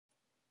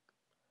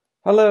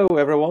Hello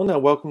everyone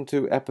and welcome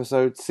to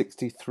episode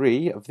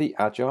 63 of the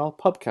Agile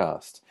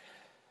Pubcast.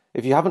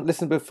 If you haven't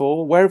listened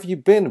before, where have you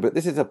been? But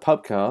this is a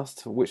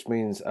pubcast, which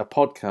means a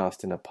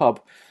podcast in a pub,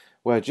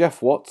 where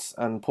Jeff Watts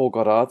and Paul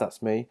Goddard,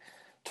 that's me,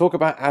 talk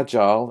about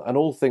Agile and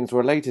all things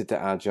related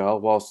to Agile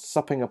whilst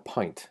supping a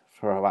pint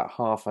for about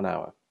half an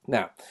hour.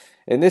 Now,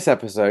 in this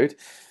episode,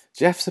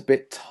 Jeff's a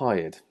bit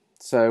tired,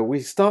 so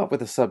we start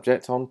with a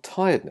subject on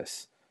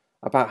tiredness,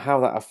 about how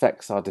that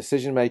affects our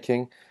decision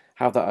making,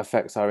 how that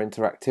affects our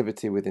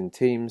interactivity within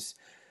teams,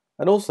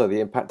 and also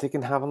the impact it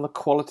can have on the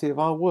quality of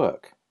our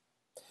work.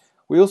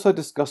 We also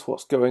discuss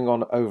what's going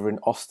on over in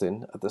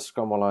Austin at the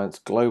Scrum Alliance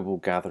Global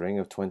Gathering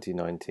of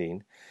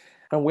 2019,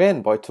 and we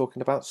end by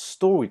talking about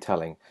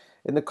storytelling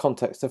in the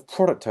context of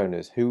product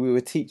owners who we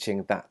were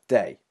teaching that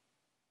day.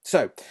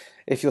 So,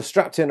 if you're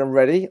strapped in and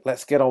ready,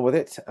 let's get on with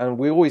it, and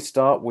we always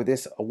start with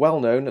this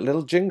well-known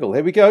little jingle.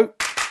 Here we go!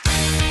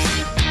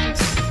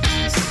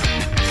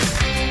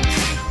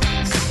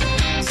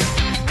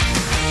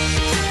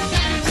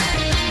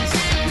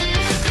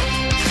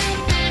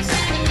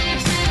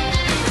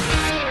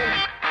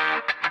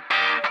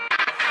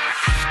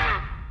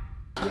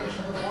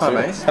 Hi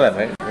mate. Hello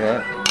mate. You all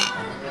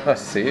right?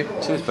 Nice to see you.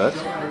 Cheers, bud.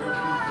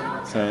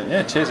 So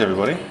yeah, cheers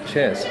everybody.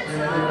 Cheers. Is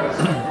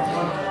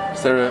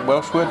there a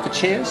Welsh word for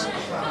cheers?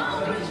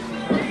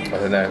 I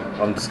don't know.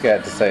 I'm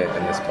scared to say it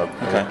in this pub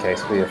in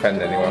case we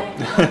offend anyone.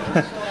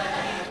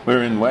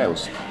 We're in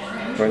Wales.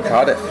 We're in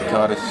Cardiff.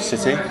 Cardiff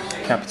City,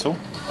 capital.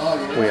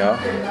 We are.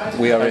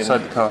 We are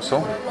outside in the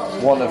castle.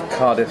 one of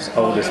Cardiff's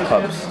oldest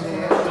pubs.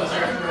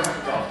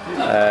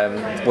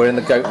 We're in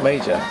the Goat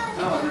Major.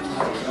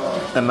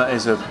 And that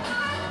is Is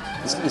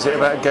it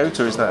about a goat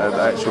or is that an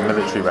actual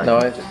military rank? No,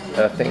 I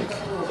think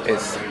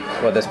it's...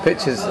 Well, there's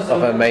pictures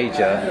of a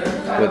major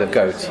with a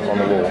goat on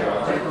the wall.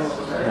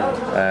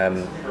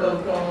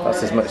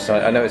 That's as much as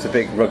I know. It's a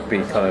big rugby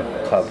kind of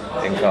pub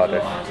in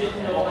Cardiff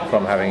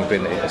from having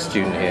been a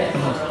student here.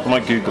 I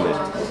might Google it.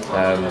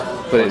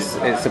 But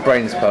it's a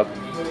Brains pub.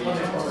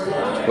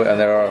 And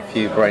there are a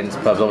few Brains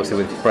pubs, obviously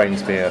with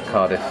Brains being a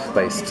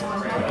Cardiff-based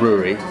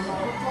brewery.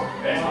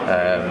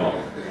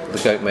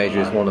 The Goat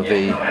Major is one of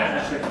the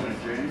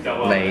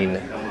main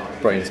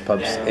Brains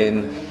pubs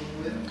in...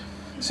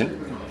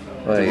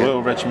 The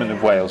Royal Regiment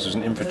of Wales is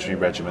an infantry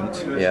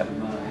regiment. Yeah.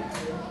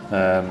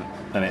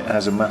 And it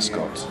has a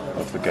mascot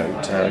of the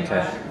goat.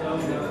 Okay.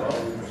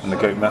 And the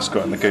goat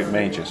mascot and the goat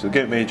major. So the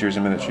goat major is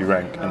a military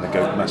rank and the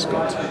goat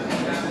mascot.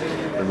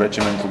 The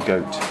regimental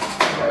goat.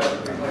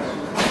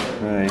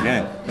 There you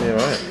go. Yeah,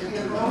 right.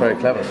 Very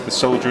clever. The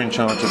soldier in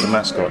charge of the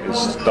mascot is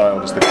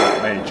styled as the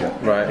goat major.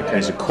 Right, okay.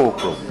 He's a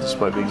corporal,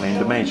 despite being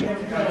named a major.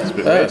 It's a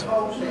bit weird.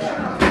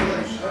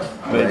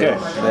 There you go.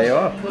 There you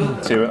are.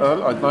 So,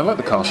 I like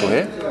the castle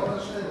here.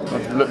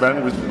 I've looked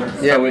around,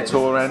 we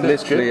tour around it.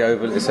 Literally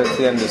over, it's at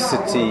the end of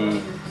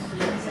City...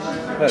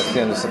 No, it's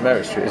the end of St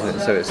Mary's Street, isn't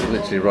it? So it's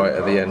literally right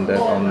at the end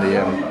on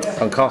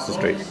Castle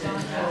Street.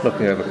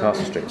 Looking over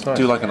Castle Street. It's nice.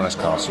 I do like a nice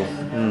castle.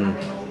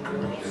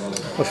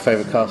 What's your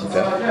favourite castle,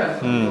 Jeff?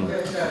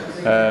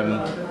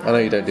 I know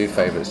you don't do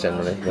favourites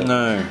generally. But...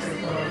 No.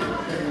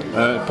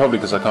 Probably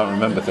because I can't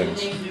remember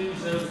things.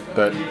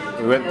 But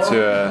we went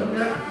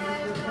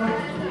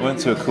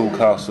to a cool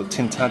castle,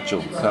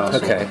 Tintagel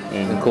Castle. Okay.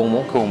 In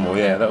Cornwall? Cornwall,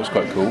 yeah, that was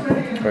quite cool.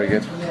 Very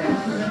good.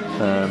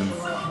 And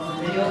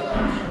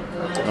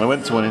I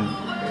went to one in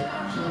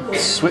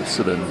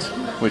Switzerland,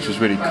 which was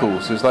really cool.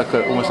 So it's like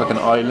almost like an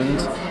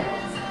island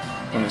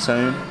on its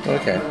own.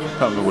 Okay. I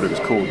can't remember what it was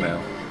called now.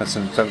 Had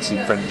some fancy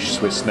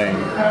French-Swiss name.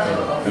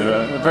 And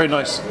a very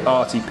nice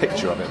arty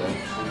picture of it.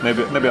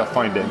 Maybe I'll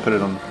find it and put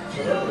it on.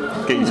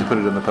 Get you to put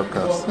it on the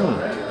podcast.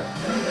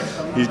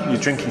 You're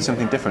drinking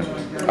something different.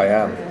 I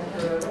am.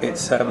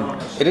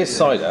 It is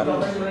cider,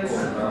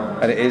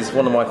 and it is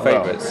one of my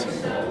favourites.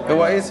 But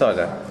what is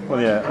cider? Well,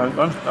 yeah,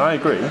 I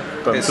agree,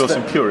 but I'm sure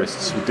some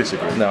purists would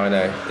disagree. No, I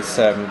know. It's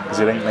because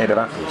it ain't made of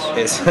apples.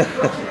 It's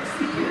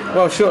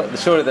well,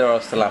 surely there are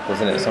still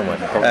apples in it somewhere.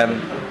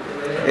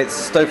 It's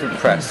Stowford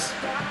Press,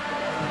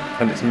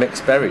 and it's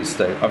mixed berries.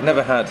 I've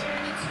never had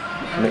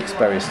mixed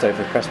berries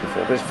Stowford Press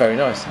before, but it's very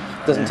nice.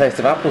 It doesn't taste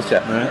of apples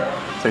yet. Yeah.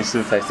 Taste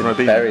of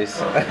berries.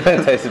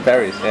 Taste of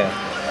berries. Yeah.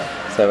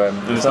 So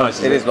it's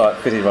nice. It is like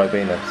fizzy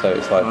Ribena, so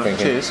it's like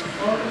drinking. Cheers.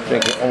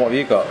 Drinking. And what have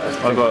you got?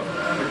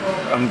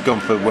 I'm gone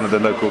for one of the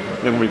local. We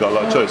haven't really got a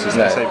lot of choices.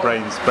 No. I say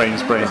brains.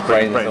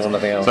 Or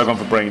nothing else. So I've gone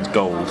for Brains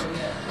Gold,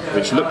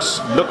 which looks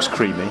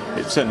creamy.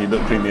 It certainly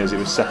looked creamy as it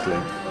was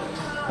settling,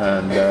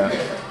 and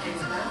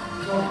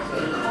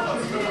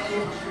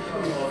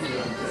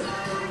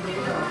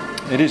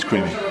it is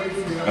creamy.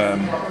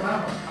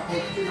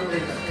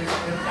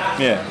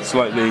 Yeah,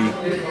 slightly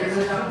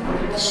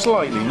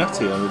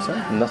nutty, I would say.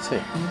 Nutty.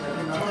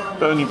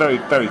 But only very,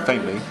 very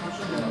faintly.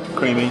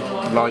 Creamy,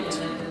 light,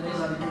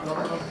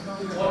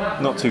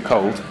 not too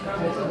cold.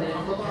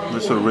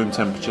 Just sort of room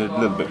temperature, a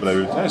little bit below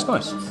room. Yeah, it's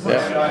nice.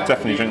 Yeah.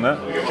 Definitely drink that.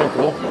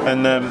 Drinkable.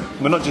 And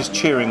we're not just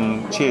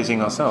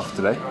cheersing ourselves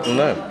today.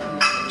 No.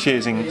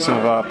 Cheersing some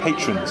of our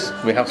patrons.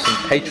 We have some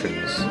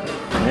patrons.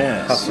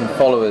 Yes. Have some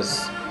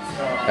followers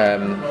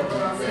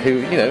who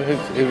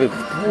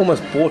have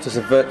almost bought us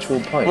a virtual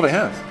pint. Well, they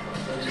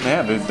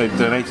have. They've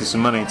donated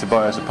some money to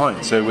buy us a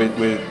pint. So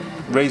we're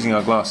raising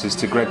our glasses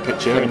to Greg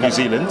Pitcher in New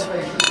Zealand.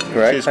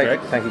 Greg, Cheers, Greg.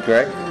 Thank you,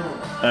 Greg.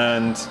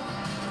 And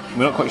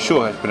we're not quite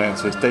sure how to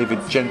pronounce this.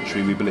 David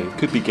Gentry, we believe.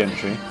 Could be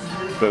Gentry,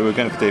 but we're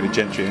going for David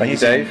Gentry. Thank you,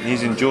 Dave.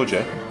 He's in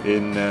Georgia,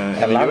 in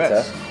Atlanta. the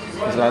US.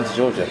 It's Atlanta,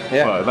 Georgia.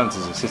 Yeah. Well,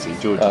 Atlanta's a city,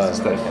 Georgia's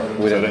a state.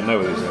 We So I don't- don't know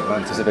whether it's in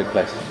Atlanta. It's a big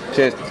place.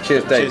 Cheers, Dave.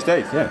 Cheers,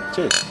 Dave. Yeah,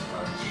 cheers.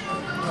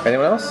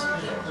 Anyone else?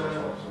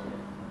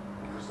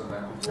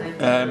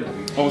 Well,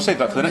 we'll save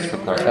that for the next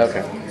podcast.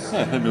 Okay.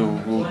 Yeah, maybe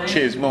we'll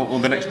cheers, or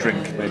the next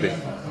drink, maybe.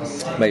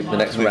 Maybe the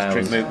next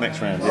round.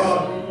 Next round,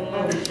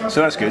 yeah.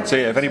 So that's good. So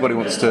yeah, if anybody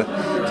wants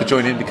to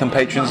join in, become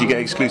patrons, you get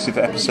exclusive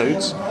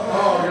episodes.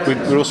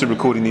 We're also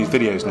recording these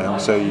videos now,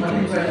 so you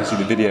can see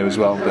the video as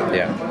well, but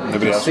Yeah.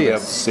 nobody else will be able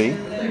us. to see.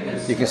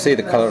 You can see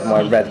the colour of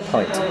my red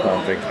pint that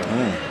I'm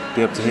drinking.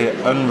 Be able to hear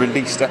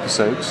unreleased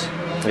episodes.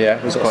 Yeah,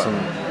 we've It's got quite some.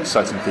 an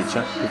exciting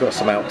feature. We've got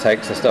some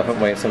outtakes and stuff,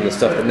 haven't we? Some of the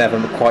stuff that never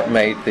quite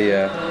made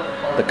the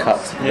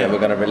cut. Yeah. That we're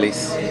going to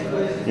release.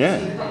 Yeah,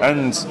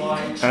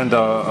 and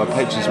our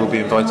patrons will be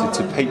invited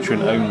to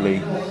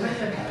patron-only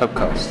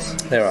podcasts.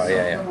 There are,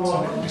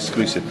 yeah.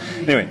 Exclusive.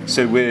 Anyway,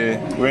 so we're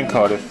in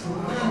Cardiff,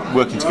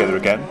 working together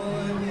again.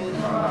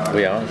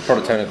 We are.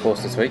 Product owner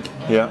course this week.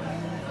 Yeah.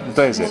 What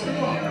day is it?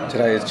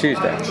 Today is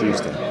Tuesday.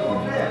 Tuesday.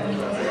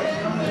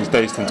 These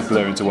days tend to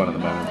blur into one at the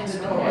moment.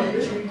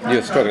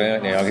 You're struggling,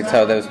 aren't you? I could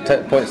tell there was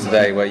points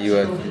today where you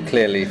were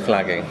clearly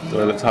flagging. Do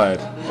I look tired?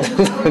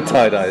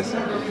 Tired eyes.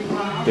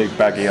 Big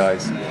baggy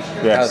eyes.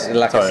 Yes. How's the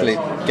lack of tired. sleep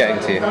getting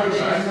to you?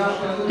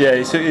 Yeah,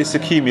 it's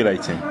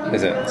accumulating.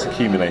 Is it? It's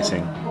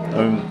accumulating.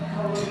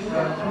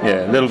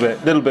 Yeah, a little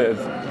bit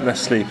of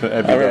less sleep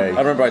every day. I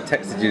remember I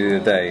texted you the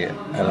other day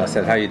and I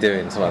said, "How you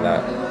doing?" Something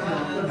like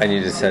that. And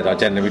you just said, "I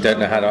genuinely don't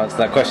know how to answer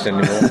that question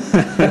anymore."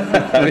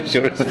 How is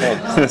your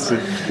response?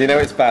 You know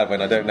it's bad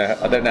when I don't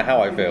know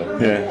how I feel.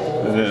 Yeah,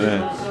 I don't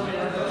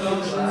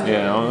know.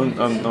 Yeah,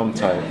 I'm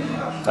tired.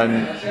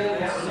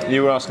 And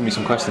you were asking me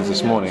some questions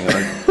this morning, and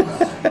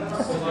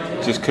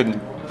I just couldn't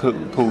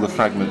pull the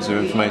fragments of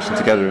information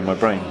together in my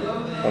brain.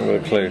 I've got a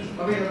clue.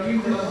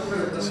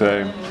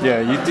 So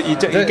yeah,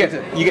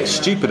 you get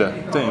stupider,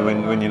 don't you,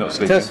 when you're not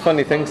sleeping? There's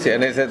funny things here,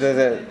 and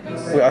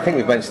I think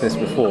we've mentioned this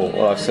before,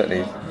 or I've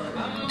certainly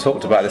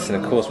talked about this in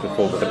a course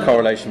before, but the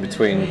correlation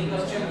between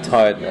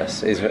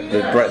tiredness is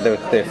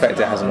the effect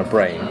it has on the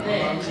brain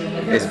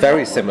is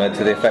very similar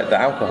to the effect that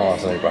alcohol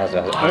has on the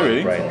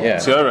brain. Yeah.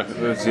 See, I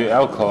reckon the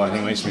alcohol, I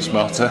think, makes me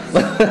smarter.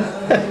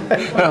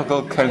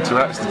 Alcohol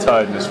counteracts the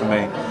tiredness for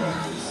me.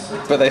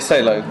 But they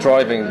say like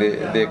driving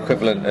the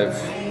equivalent of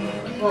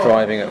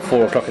driving at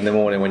 4 o'clock in the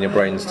morning when your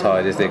brain's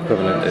tired is the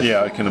equivalent of,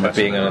 I can imagine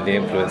being under the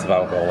influence of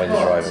alcohol when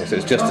you're driving. So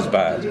it's just as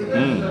bad.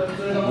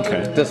 Okay.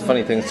 It does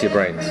funny things to your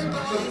brains.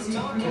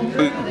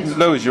 It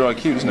lowers your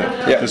IQ, doesn't it?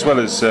 Yeah. As well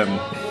as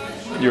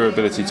your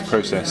ability to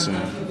process and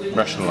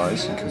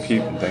rationalise and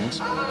compute and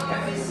things.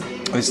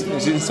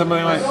 Is it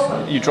something like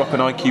you drop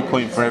an IQ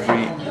point for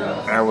every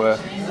hour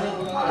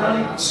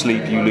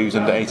sleep you lose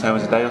under 8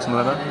 hours a day or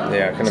something like that?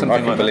 Yeah, I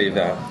can believe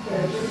that.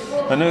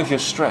 I know if you're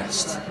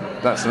stressed,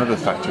 that's another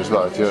factor as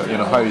well. If you're in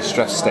a highly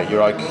stressed state,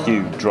 your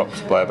IQ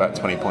drops by about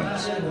 20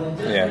 points.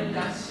 Yeah.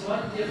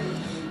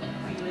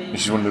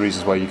 Which is one of the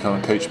reasons why you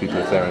can't coach people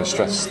if they're in a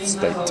stressed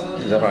state.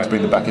 Is that right? To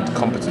bring them back into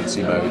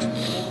competency mode.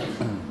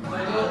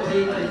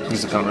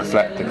 Because they can't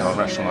reflect, they can't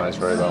rationalise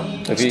very well.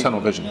 It's tunnel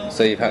vision.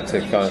 So have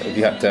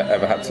you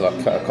ever had to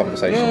like cut a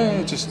conversation?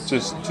 Yeah, just So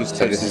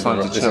take some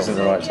time to this chill. isn't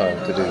the right time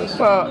to do this.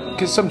 Well,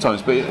 because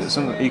sometimes, but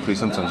equally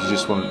sometimes you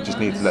just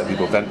need to let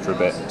people vent for a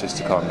bit, just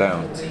to calm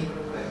down,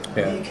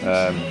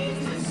 Yeah.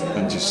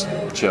 and just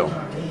chill,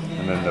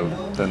 and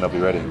then they'll be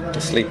ready.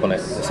 Sleep on it.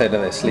 They say,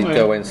 don't they? Sleep, Yeah.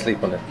 go away and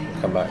sleep on it.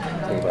 Come back.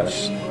 Think about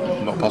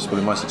it. Not possible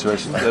in my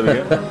situation. There we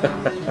go.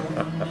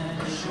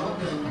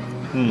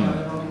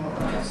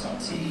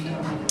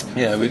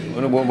 Yeah,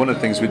 one of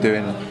the things we're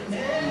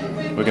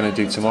going to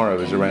do tomorrow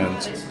is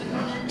around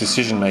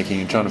decision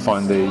making and trying to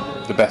find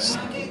the best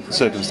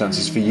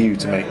circumstances for you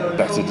to make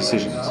better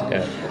decisions.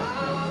 Yeah.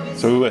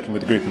 So we're working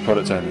with a group of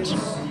product owners,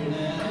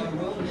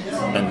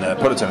 and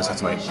product owners have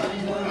to make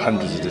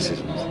hundreds of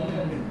decisions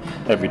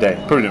every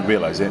day. Probably don't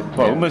realise it.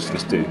 Well, most of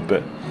us do,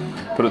 but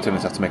product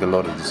owners have to make a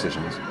lot of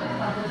decisions,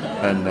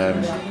 and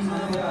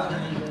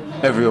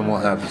everyone will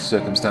have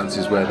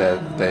circumstances where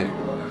they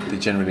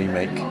generally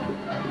make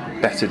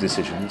better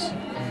decisions,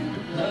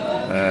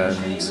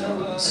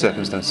 and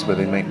circumstances where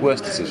they make worse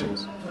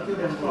decisions.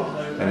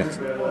 And if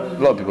a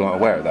lot of people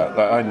aren't aware of that,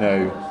 like I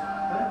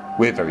know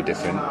we're very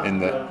different in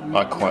that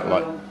I quite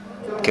like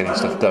getting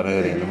stuff done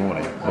early in the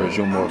morning, whereas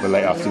you're more of a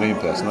late afternoon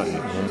person, aren't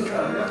you?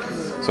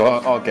 So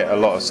I'll get a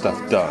lot of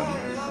stuff done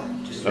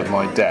of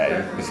my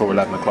day before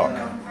 11 o'clock.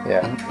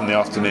 Yeah. In the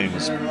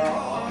afternoons,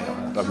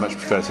 I'd much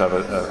prefer to have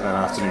an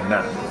afternoon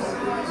nap.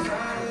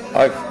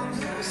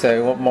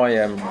 So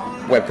my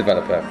web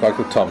developer, a guy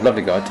called Tom,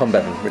 lovely guy, Tom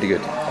Bevan, really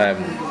good. I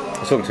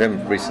was talking to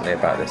him recently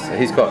about this.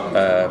 He's got,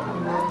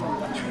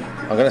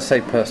 I'm going to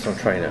say personal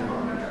trainer.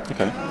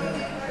 Okay.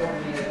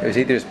 It was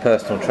either his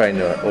personal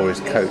trainer or his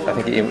coach. I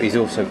think he's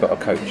also got a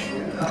coach,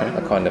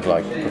 a kind of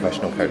like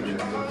professional coach.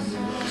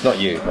 It's not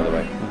you, by the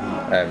way.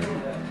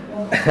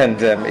 And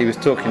he was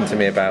talking to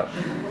me about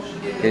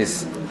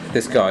this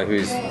guy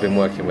who's been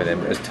working with him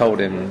has told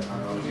him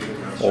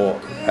or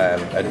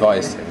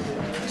advised him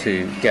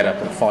to get up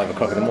at 5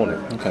 o'clock in the morning.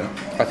 Okay.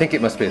 I think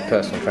it must be his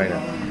personal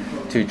trainer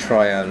to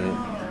try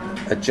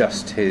and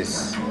adjust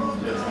his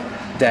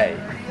day.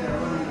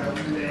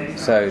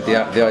 So the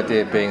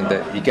idea being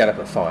that you get up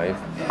at 5,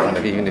 kind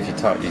of even if you're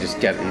tired, you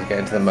get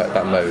into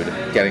that mode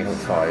of getting up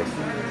at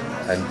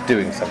 5 and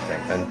doing something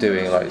and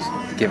doing like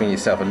giving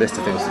yourself a list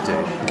of things to do.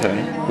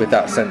 Okay. With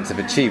that sense of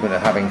achievement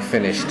of having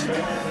finished.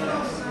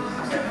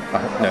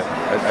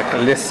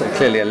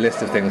 Clearly a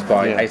list of things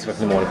by 8 o'clock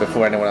in the morning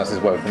before anyone else has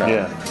woken up.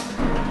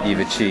 Yeah. You've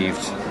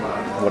achieved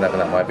whatever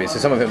that might be. So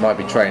some of it might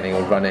be training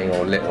or running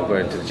or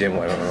going to the gym, or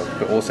whatever,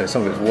 but also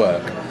some of it's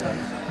work.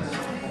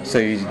 So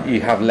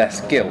you have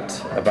less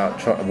guilt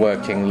about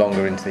working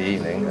longer into the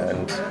evening,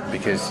 and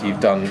because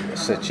you've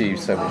achieved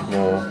so much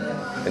more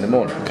in the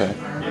morning. Okay.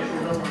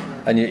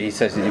 And he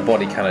says that your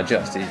body can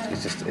adjust.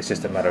 It's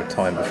just a matter of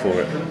time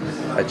before it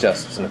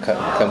adjusts and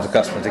becomes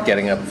accustomed to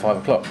getting up at 5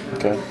 o'clock.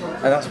 Okay.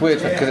 And that's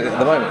weird because at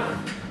the moment,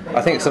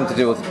 I think it's something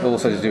to do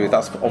with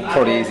that's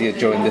probably easier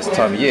during this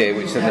time of year,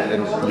 which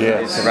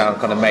it's around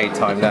kind of May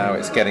time now.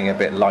 It's getting a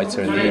bit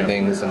lighter in the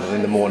evenings and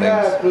in the mornings.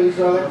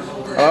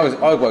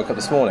 I woke up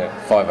this morning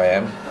at 5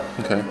 a.m.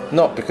 Okay.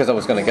 Not because I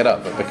was going to get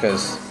up, but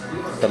because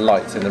the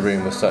lights in the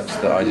room were such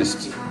that I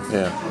just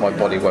my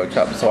body woke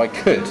up. So I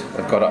could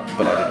have got up,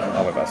 but I didn't.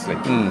 I went back to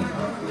sleep.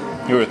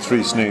 You're a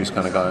 3 snooze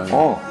kind of guy.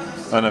 Oh.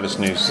 I never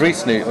snooze. 3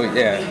 snooze,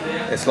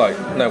 it's like,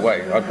 no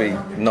way, I'd be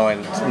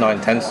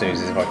 10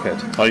 snoozes if I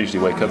could. I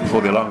usually wake up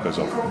before the alarm goes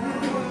off.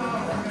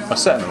 I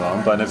set an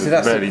alarm, but I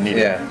rarely need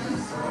it.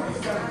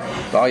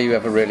 But are you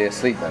ever really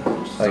asleep then?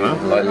 Are you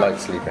light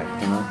sleeping?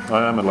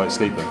 I am a light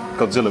sleeper.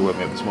 Godzilla woke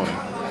me up this morning.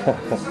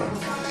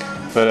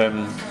 But I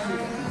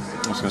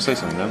was going to say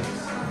something then.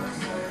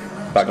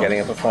 About getting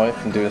up at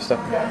 5 and doing stuff?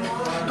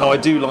 Oh, I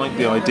do like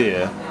the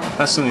idea.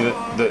 That's something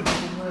that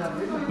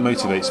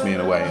motivates me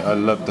in a way. I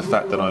love the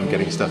fact that I'm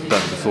getting stuff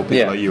done before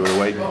people like you are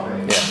awake.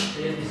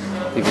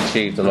 Yeah, you've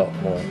achieved a lot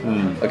more.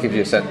 That gives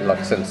you a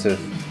sense of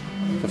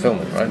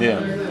fulfillment, right? Yeah,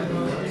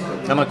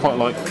 and I quite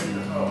like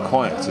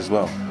quiet as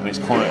well. And it's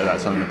quiet at that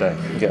time of the day.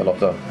 You get a lot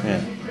done.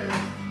 Yeah.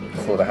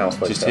 Before the house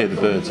wakes Just up. hear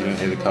the birds, you don't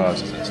hear the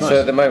cars. It's nice. So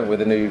at the moment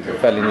with a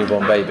fairly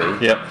newborn baby,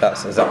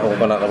 is that all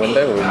gone out the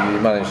window, or are you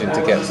managing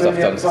to get stuff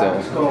done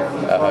still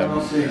at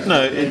home?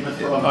 No,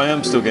 I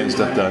am still getting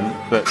stuff done,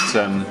 but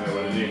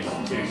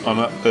I'm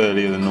up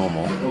earlier than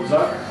normal.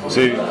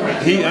 So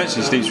he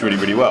actually sleeps really,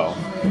 really well.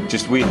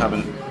 Just we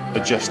haven't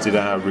adjusted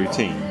our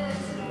routine.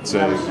 So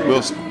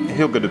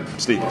he'll go to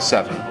sleep at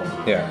 7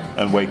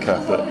 and wake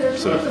up at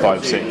sort of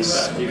 5, 6,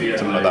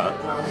 something like that,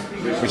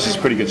 which is a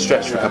pretty good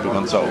stretch for a couple of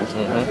months old.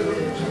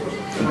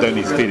 And don't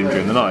need to feed him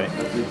during the night.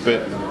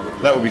 But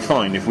that would be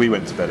fine if we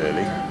went to bed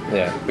early.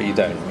 Yeah, but you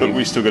don't. But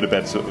we still go to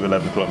bed sort of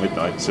 11 o'clock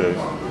midnight, so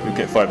we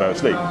get 5 hours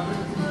sleep.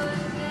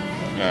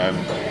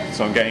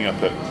 So I'm getting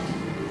up at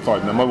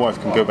 5. Now my wife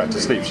can go back to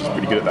sleep, she's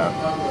pretty good at that.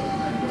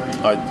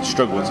 I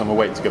struggle once I'm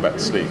awake to go back to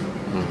sleep.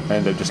 I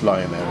end up just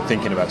lying there and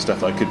thinking about stuff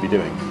that I could be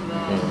doing.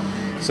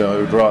 So I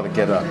would rather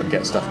get up and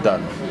get stuff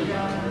done.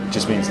 It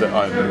just means that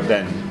I'm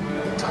then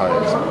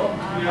tired.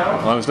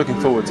 And I was looking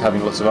forward to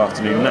having lots of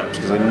afternoon naps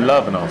because I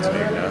love an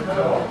afternoon nap,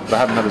 but I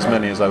haven't had as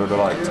many as I would have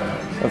liked.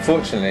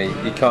 Unfortunately,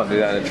 you can't do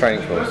that in a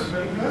training course.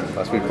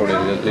 That's we'd probably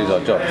lose our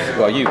jobs.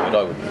 Well, you would,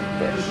 I wouldn't.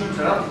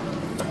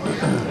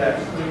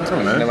 I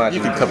don't know.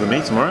 You could cover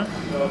me tomorrow.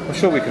 I'm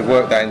sure we could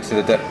work that into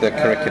the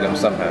curriculum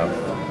somehow,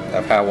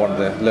 of how one of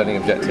the learning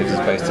objectives is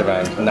based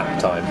around nap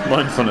time.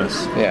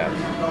 Mindfulness. Yeah.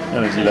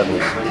 Energy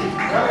levels.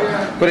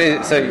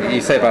 But so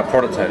you say about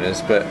product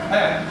owners, but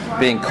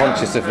being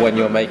conscious of when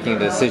you're making a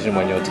decision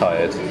when you're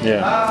tired.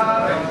 Yeah.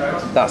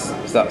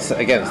 That's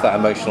again, it's that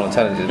emotional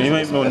intelligence. But you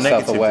make more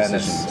negative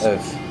self-awareness decisions.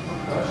 of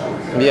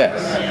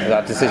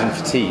that decision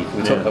fatigue.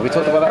 Have we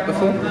talked about that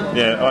before?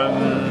 Yeah,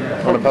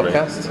 on a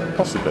podcast?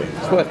 Possibly.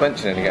 It's worth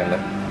mentioning again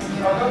though.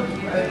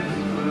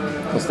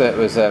 It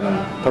was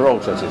parole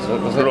judges,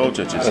 wasn't it? Parole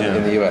judges,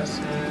 in the US.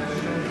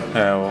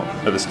 How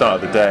at the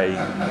start of the day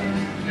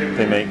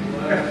they make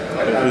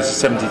it was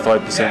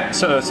 75%,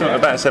 so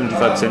about a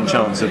 75%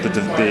 chance of the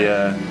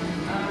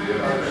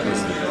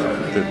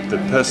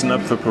person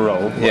up for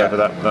parole, whatever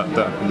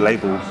that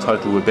label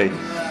title would be,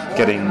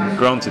 getting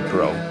granted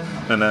parole.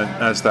 And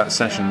as that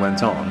session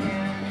went on,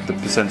 the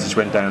percentage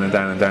went down and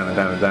down and down and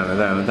down and down and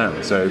down and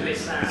down. So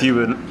if you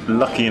were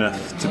lucky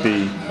enough to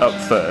be up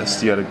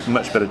first, you had a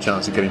much better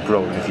chance of getting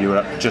parole than if you were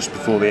up just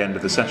before the end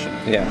of the session.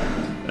 Yeah.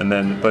 And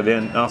then by the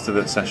end, after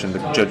that session, the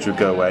judge would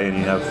go away and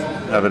you'd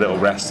have a little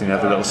rest and you'd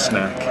have a little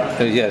snack.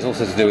 Yeah, it's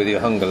also to do with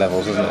your hunger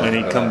levels, isn't it? And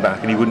he'd come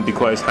back and he wouldn't be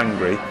quite as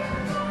hungry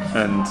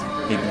and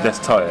he'd be less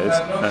tired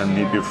and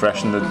he'd be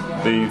refreshed, and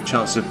the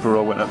chance of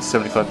parole went up to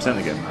 75%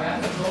 again.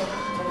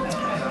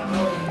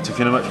 So if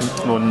you're in a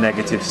much more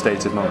negative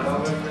state of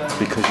mind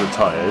because you're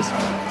tired,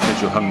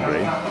 because you're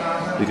hungry,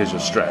 because you're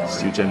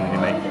stressed, you generally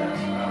make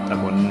a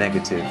more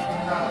negative,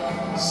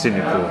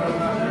 cynical,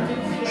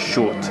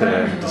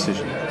 short-term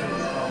decision.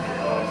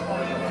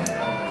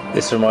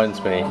 This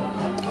reminds me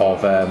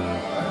of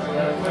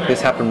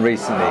this happened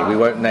recently. We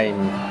won't name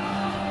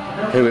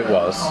who it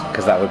was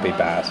because that would be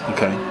bad.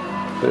 Okay.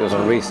 But it was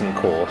a recent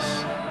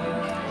course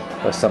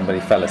where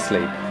somebody fell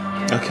asleep.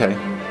 Okay.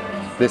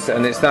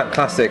 It's that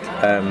classic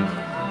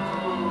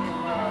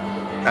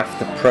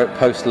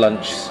post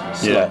lunch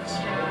slot,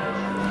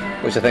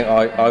 which I think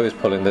I was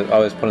pulling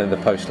the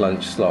post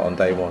lunch slot on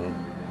day one,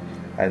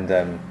 and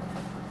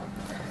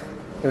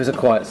it was a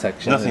quiet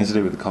section. Nothing to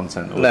do with the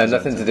content. No,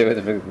 nothing to do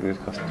with the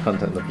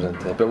content of the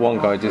presenter. But one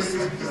guy just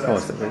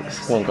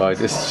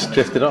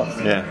drifted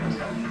off. Yeah.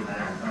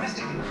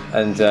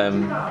 And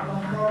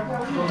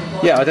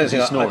I don't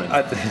think snoring?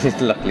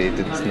 luckily it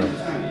didn't snore.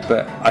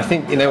 But I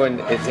think when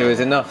it was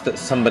enough that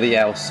somebody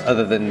else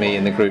other than me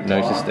in the group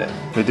noticed it.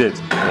 They did.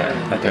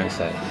 Yeah, I think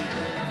so.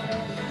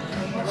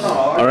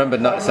 I remember.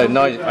 This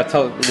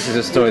is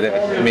a story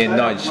that me and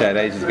Nigel shared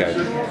ages ago,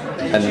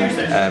 and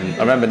I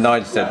remember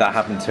Nigel said that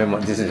happened to him.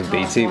 This is in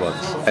BT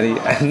once, and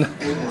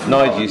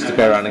Nigel used to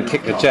go around and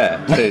kick the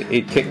chair. So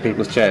he'd kick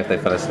people's chair if they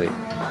fell asleep.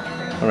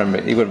 I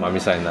remember he wouldn't mind me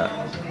saying that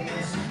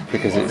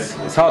because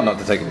it's hard not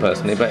to take it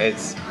personally, but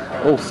it's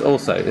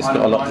also it's got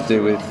a lot to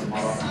do with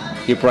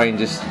your brain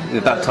just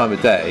at that time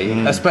of day,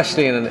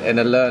 especially in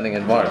a learning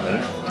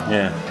environment.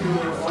 Yeah.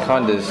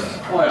 Kind of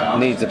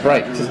needs a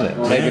break, doesn't it?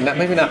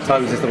 Maybe nap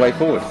times is the way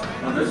forward.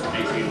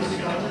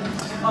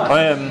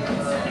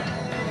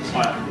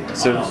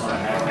 So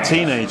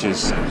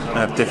teenagers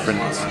have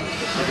different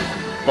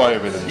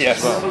biorhythms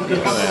as well.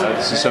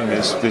 This is something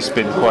that's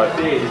been quite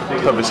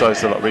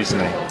publicised a lot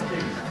recently,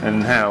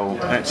 and how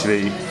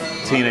actually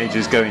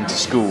teenagers going to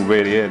school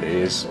really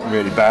early is a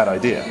really bad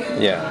idea.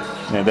 Yeah.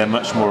 They're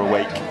much more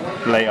awake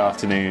late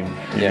afternoon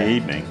in the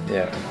evening.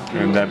 Yeah.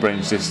 And their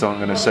brains just aren't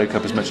going to soak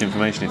up as much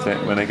information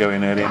when they go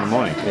in early in the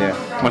morning. Yeah.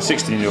 My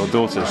 16-year-old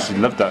daughter, she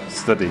loved that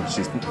study.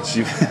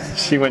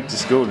 She went to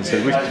school and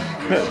said,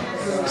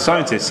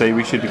 scientists say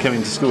we should be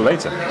coming to school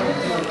later.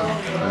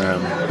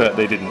 But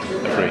they didn't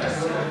agree.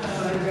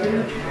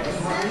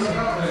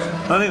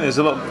 I think there's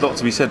a lot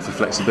to be said for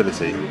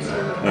flexibility.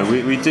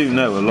 We do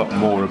know a lot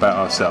more about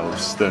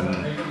ourselves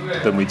than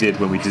we did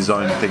when we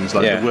designed things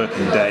like the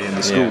working day and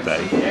the school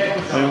day.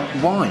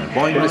 Why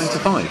 9 to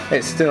 5?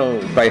 It's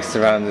still based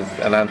around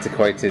an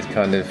antiquated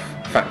kind of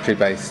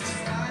factory-based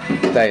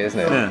day, isn't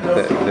it? Yeah.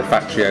 The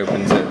factory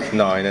opens at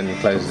 9 and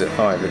closes at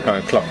 5. They're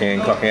kind of clocking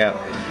in, clocking out,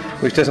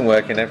 which doesn't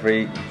work in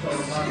every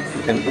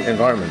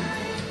environment.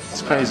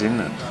 It's crazy, isn't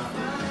it?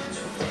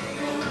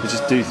 We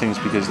just do things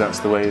because that's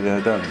the way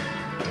they're done.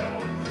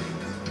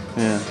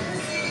 Yeah.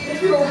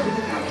 I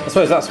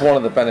suppose that's one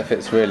of the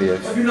benefits, really, of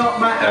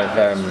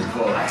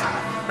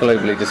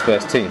globally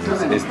dispersed teams,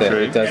 is that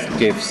it does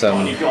give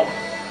some,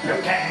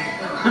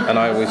 and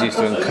I always used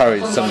to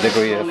encourage some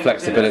degree of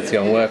flexibility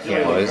on working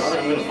hours,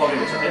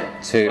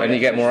 and you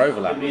get more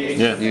overlap.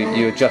 Yeah.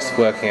 You adjust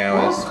working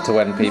hours to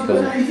when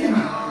people.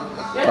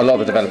 A lot of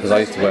the developers I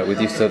used to work with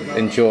used to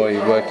enjoy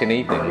working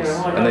evenings,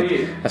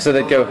 and so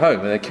they'd go home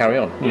and they'd carry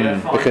on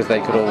because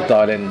they could all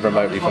dial in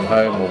remotely from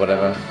home or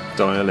whatever.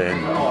 Dialing in.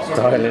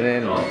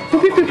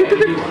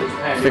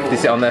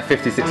 50 on their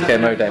 56k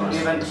modems,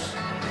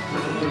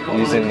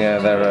 using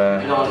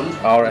their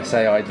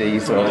RSA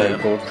IDs or whatever they're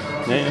called.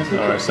 Yeah,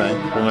 RSA,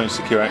 remote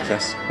secure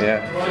access.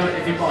 Yeah.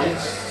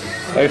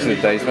 Those are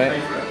the days,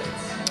 mate.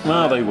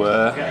 Well, they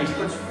were,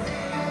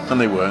 and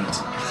they weren't.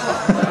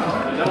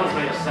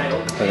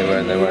 They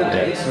weren't,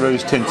 yeah.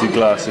 Rose tinted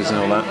glasses and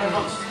all that.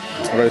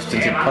 Rose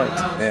tinted pint,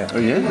 yeah. Oh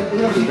yeah.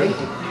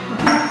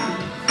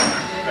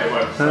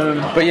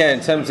 But yeah,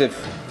 in terms of,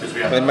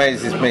 it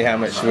amazes me how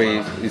much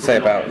we say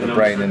about the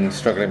brain and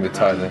struggling with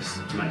tiredness.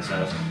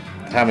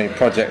 How many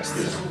projects,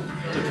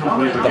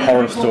 the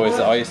horror stories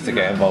that I used to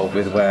get involved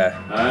with, where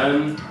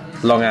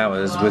long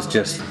hours was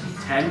just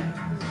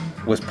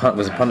was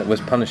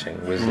punishing.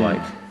 Was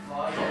like.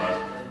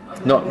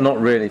 Not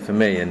really for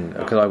me, and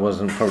because I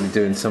wasn't probably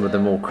doing some of the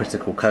more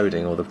critical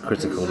coding or the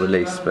critical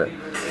release, but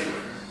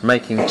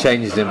making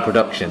changes in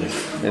production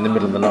in the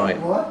middle of the night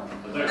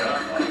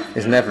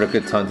is never a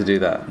good time to do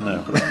that.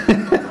 No.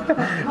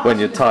 When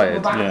you're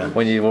tired,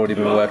 when you've already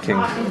been working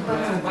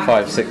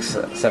 5, 6,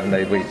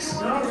 7-day weeks,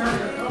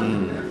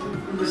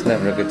 it's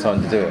never a good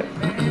time to do it.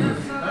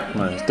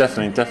 No, it's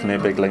definitely a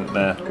big link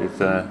there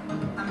with.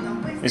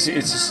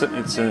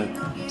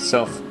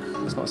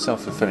 It's not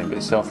self-fulfilling, but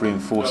it's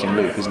self-reinforcing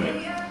loop, isn't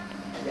it?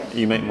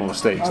 You make more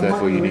mistakes,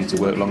 therefore you need to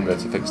work longer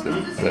to fix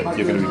them, but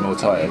you're going to be more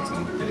tired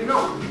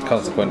and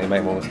consequently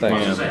make more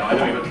mistakes.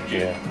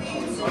 Yeah.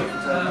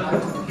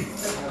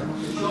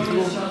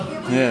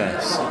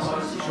 Yes.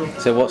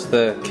 So what's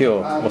the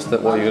cure? What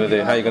are you going to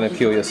do? How are you going to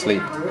cure your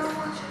sleep?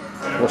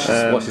 What's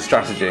your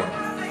strategy?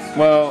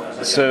 Well,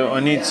 so I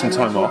need some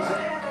time off.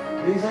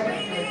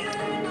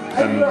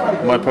 And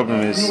my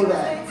problem is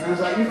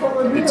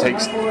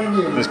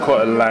there's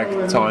quite a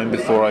lag time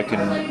before I can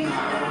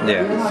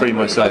Yeah. free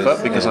myself Those,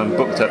 up because I'm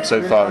booked up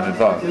so far in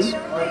advance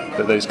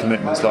that those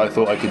commitments that I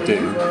thought I could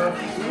do,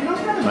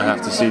 I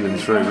have to see them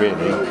through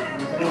really.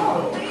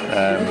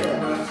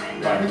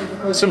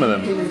 Some of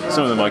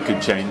them I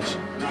could change,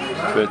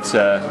 but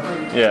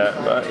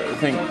I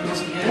think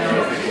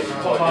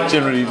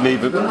generally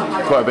leave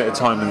quite a bit of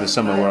time in the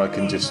summer where I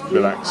can just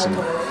relax and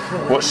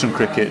watch some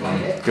cricket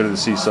and go to the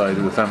seaside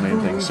with the family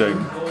and things. So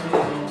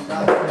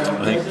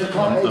I think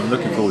I'm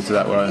looking forward to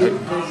that, where I hope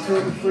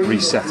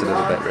reset a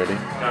little bit really.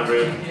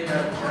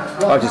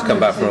 I've just come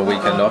back from a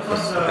weekend off,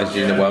 as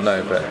you well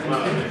know, but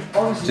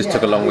just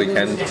took a long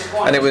weekend,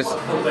 and it was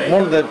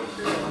one of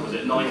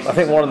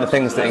the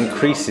things that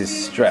increases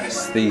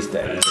stress these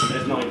days.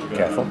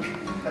 Careful.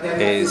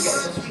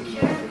 Is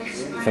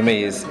for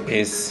me is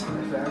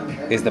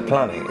the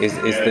planning, is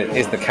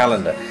the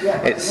calendar.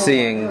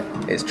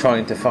 It's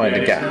trying to find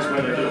a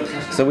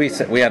gap. So we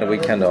had a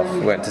weekend off.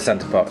 We went to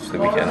Centre Parks for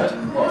the weekend,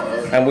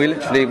 and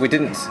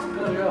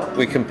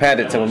we compared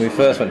it to when we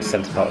first went to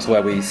Centre Parks,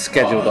 where we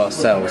scheduled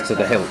ourselves to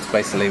the hilt.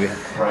 Basically, we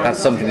had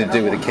something to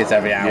do with the kids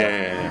every hour.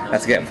 Yeah.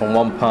 Had to get from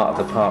one part of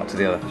the park to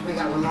the other.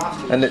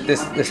 And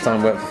this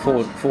time we went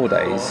for 4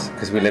 days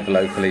because we live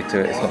locally to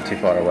it. It's not too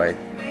far away.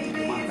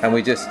 And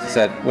we just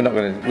said we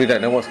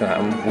don't know what's going to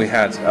happen. We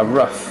had a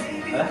rough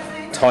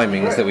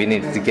timings that we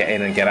needed to get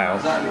in and get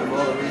out,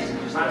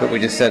 but we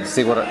just said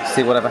see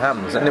whatever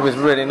happens. And it was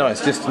really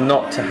nice just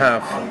not to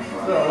have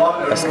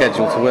a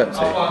schedule to work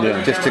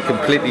to, just to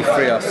completely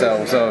free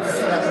ourselves of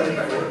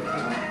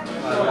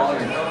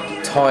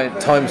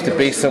times to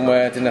be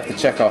somewhere. Didn't have to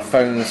check our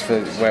phones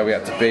for where we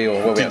had to be or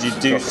where we had to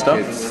Did you do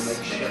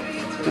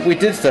stuff? We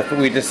did stuff, but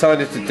we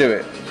decided to do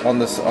it on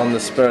the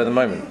spur of the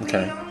moment.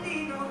 Okay.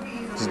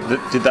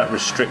 Did that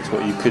restrict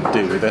what you could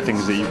do? Were there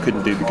things that you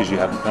couldn't do because you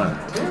hadn't planned?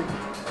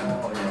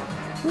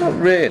 Not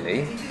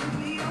really.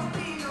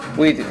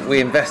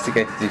 We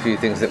investigated a few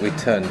things that we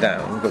turned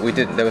down, but we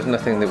didn't. There was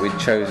nothing that we'd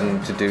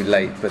chosen to do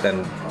late, but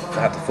then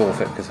had to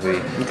forfeit because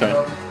we. Okay.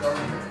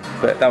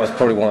 But that was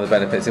probably one of the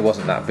benefits. It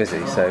wasn't that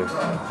busy, so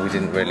we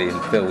didn't really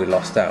feel we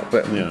lost out.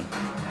 But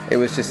it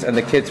was just, and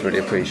the kids really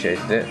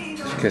appreciated it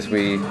because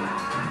we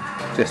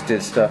just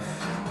did stuff.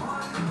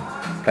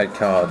 Played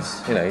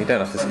cards. You don't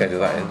have to schedule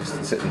that in.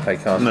 Just sit and play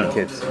cards with the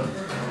kids.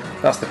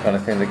 That's the kind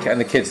of thing. And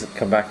the kids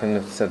come back and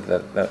have said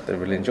that they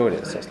really enjoyed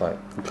it. So it's like.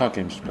 What card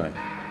games you play?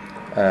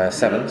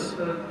 Sevens.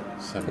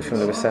 Which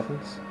one were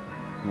sevens?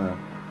 No.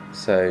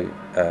 So,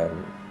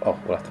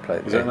 we'll have to play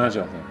it. Is that an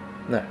agile thing?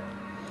 No.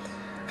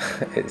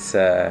 It's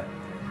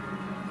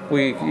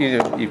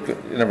you put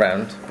in a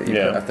round, but you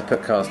have to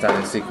put cards down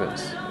in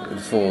sequence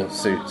with 4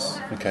 suits.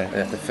 Okay. And you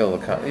have to fill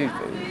the card. You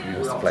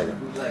must have played it.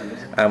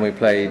 And we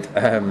played.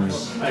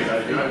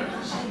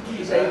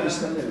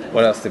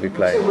 What else did we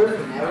play?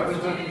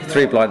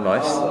 3 Blind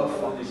Mice.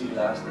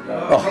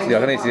 Oh,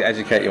 I need to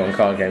educate you on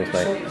card games,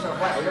 mate.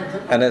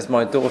 And as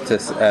my daughter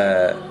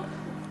said,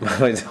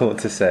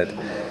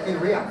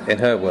 in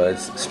her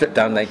words, strip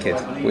down naked,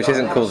 which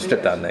isn't called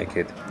strip down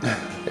naked.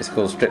 It's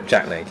called strip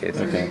jack naked.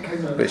 Okay.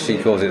 But she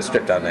calls it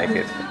strip down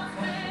naked,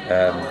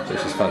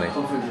 which is funny.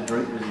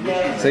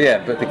 So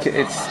yeah, but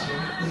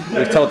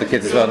we've told the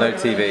kids as well, no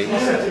TV,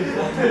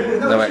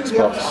 no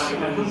Xbox,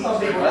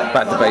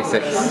 back to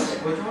basics,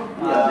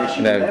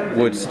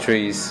 woods,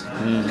 trees,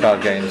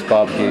 card games,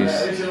 barbecues.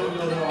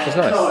 It's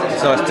nice.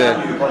 It's nice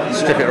to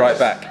strip it right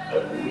back.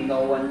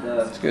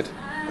 It's good.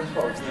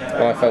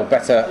 Well, I felt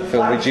better,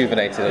 feel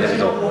rejuvenated a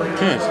little bit.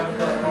 Good.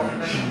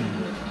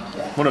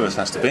 One of us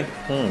has to be.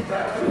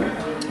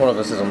 One of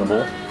us is on the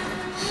ball.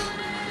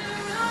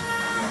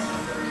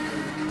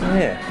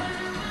 Yeah.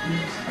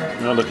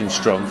 You're not looking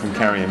strong from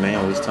carrying me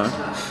all this time.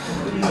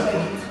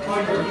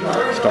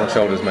 Strong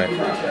shoulders, mate.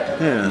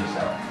 Yeah.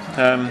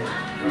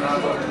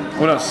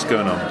 What else is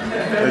going on?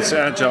 It's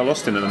Agile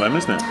Austin at the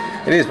moment, isn't it?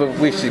 It is, but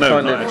we should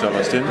not Agile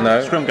Austin.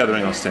 No. Scrum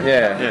Gathering Austin.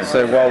 Yeah.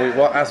 So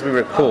as we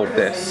record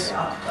this,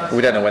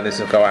 we don't know when this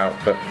will go out,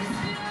 but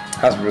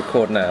as we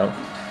record now,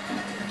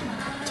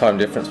 time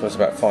difference was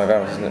about 5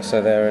 hours, isn't it?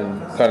 So they're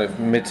in kind of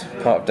mid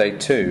part of day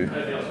 2,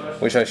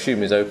 which I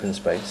assume is open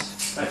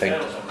space. I think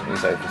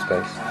is open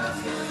space.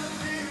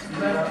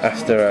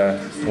 After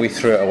we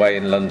threw it away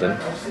in London,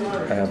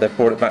 they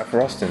brought it back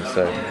for Austin.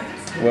 So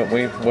weren't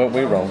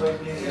we wrong?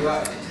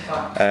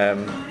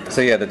 So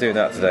yeah, they're doing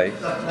that today,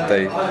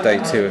 day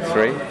 2 of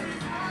 3.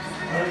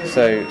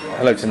 So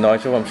hello to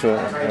Nigel. I'm sure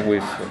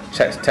we've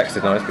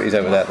texted Nigel, but he's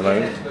over there at the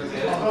moment.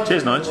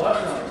 Cheers, Nigel.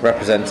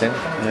 Representing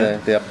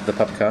the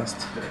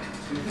pubcast.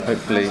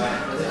 Hopefully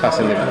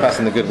passing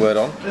the good word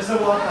on.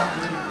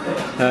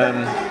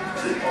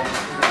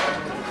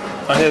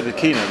 I hear the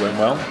keynote went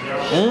well.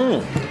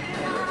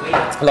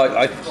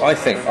 I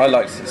think I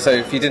liked it. So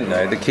if you didn't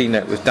know, the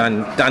keynote was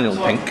Daniel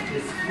Pink.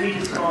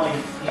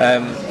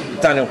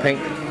 Daniel Pink,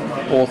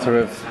 author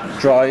of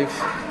Drive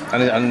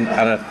and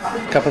a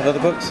couple of other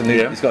books.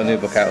 He's got a new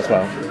book out as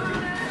well.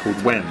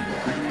 Called When?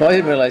 But I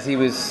didn't realise he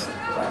was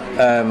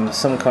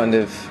some kind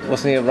of...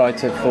 Wasn't he a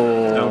writer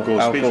for Al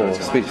Gore,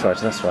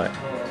 speechwriter? That's right.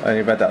 I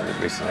only read that book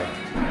recently.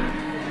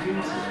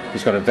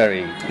 He's got a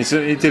very... He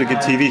did a good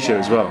TV show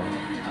as well.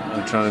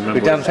 I'm trying to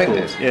remember Who Dan what it's Pink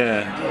called. did?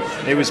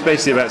 Yeah. It was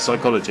basically about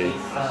psychology.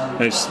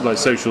 It's like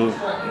social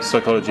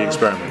psychology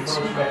experiments.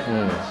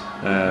 Can't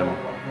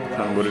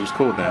remember what it was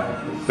called now.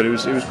 But it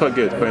was quite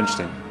good, quite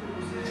interesting.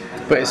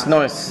 But it's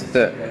nice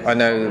that I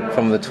know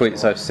from the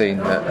tweets I've seen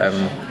that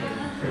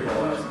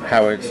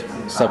Howard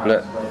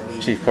Sublett,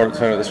 Chief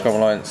Product Owner of the Scrum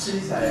Alliance,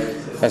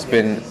 has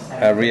been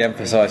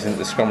re-emphasising that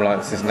the Scrum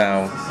Alliance is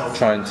now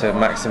trying to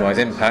maximise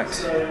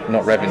impact,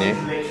 not revenue.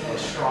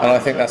 And I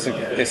think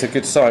it's a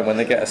good sign when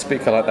they get a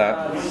speaker like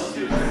that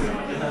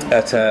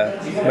at a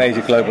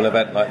major global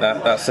event like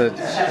that. That's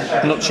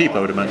not cheap, I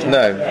would imagine.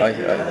 No,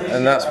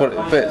 and that's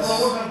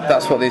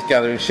what these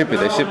gatherings should be.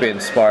 They should be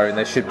inspiring.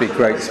 They should be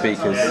great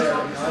speakers.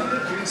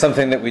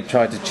 Something that we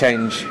tried to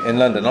change in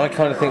London. I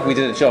kind of think we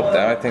did a job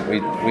there. I think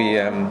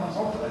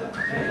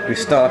we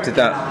started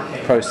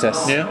that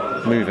process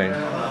moving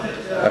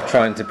of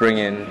trying to bring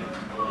in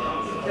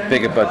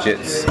bigger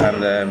budgets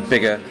and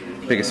bigger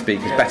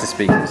speakers, better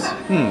speakers,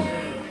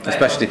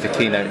 especially for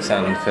keynotes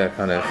and for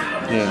kind of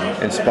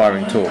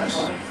inspiring talks.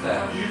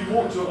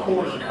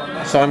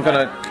 So I'm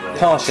going to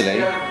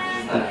partially,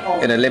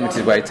 in a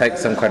limited way, take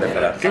some credit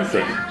for that. Go for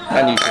it.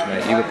 And you should,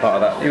 mate. You were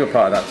part of that. You were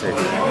part of that too.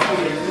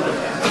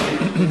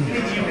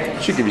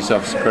 You should give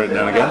yourself some credit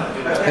now and again.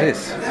 It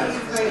is.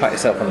 Pat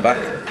yourself on the back.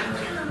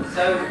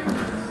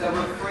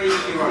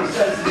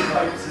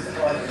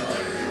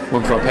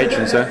 One for our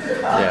patrons, sir.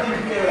 Yeah.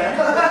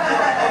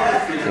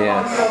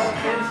 Yes.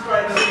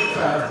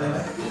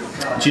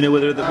 Do you know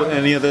whether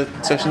any other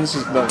sessions,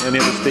 like any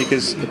other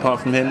speakers apart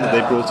from him, that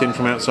they brought in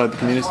from outside the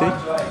community?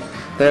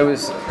 There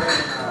was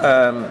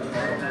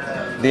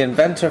the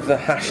inventor of the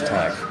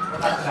hashtag.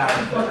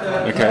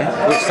 Okay.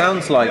 Which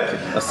sounds like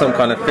some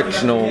kind of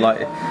fictional,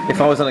 like if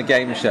I was on a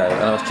game show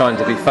and I was trying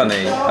to be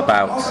funny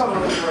about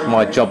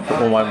my job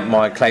or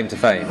my claim to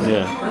fame.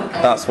 Yeah.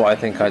 That's what I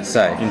think I'd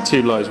say. In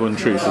Two Lies, One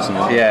Truth, isn't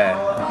it? Yeah,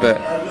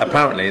 but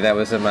apparently there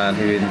was a man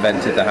who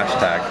invented the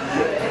hashtag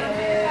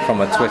from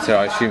a Twitter,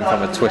 I assume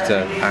from a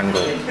Twitter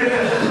angle.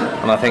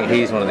 And I think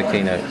he's one of the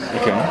keynotes.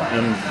 Okay.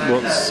 And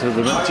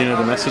do you know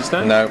the message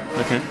there? No.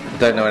 Okay.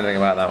 Don't know anything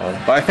about that one.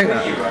 But I think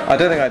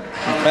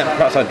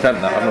perhaps I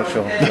dreamt that, I'm not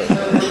sure.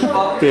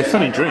 Be a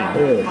funny dream.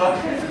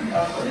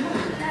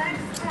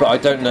 But I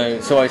don't know,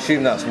 so I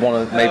assume that's one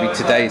of maybe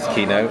today's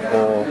keynote,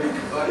 or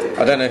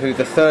I don't know who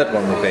the third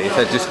one will be, if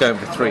they're just going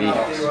for three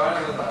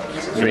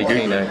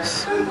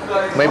keynotes.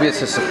 Maybe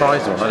it's a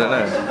surprise one, I don't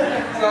know.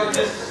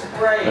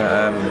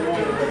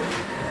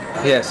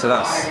 Yeah, so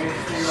that's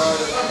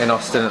in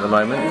Austin at the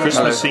moment. Chris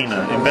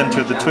Messina,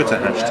 inventor of the Twitter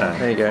hashtag.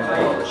 There you go.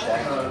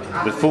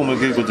 The former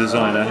Google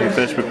designer who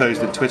first proposed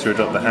that Twitter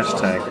adopt the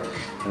hashtag,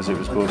 as it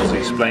was called, has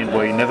explained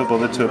why he never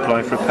bothered to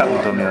apply for a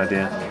patent on the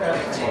idea.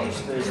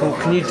 Well,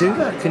 can you do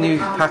that? Can you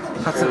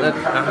patent a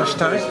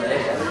hashtag?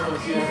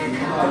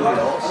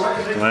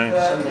 Right.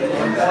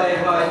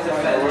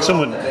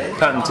 Someone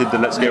patented the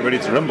 "Let's Get Ready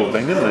to Rumble"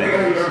 thing, didn't they?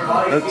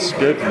 Let's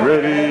get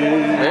ready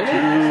to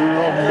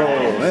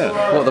rumble. Yeah.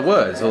 What, the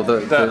words or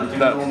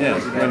yeah.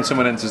 When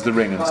someone enters the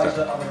ring and stuff.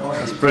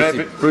 That's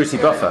Brucey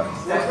Buffer.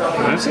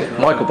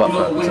 Michael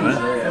Buffer.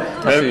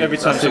 Every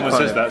time someone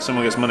says that,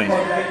 someone gets money.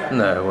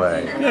 No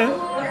way. Yeah.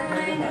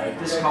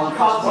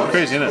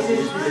 Crazy, isn't it?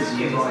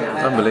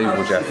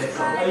 Unbelievable, Jeff.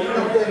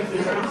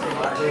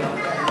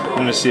 I'm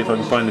going to see if I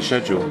can find the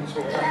schedule.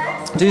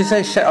 Do you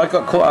say I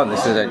got caught out on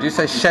this today. Do you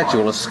say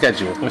schedule or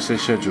schedule? I say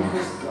schedule.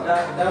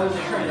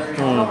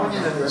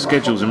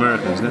 Schedule's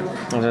American, isn't it?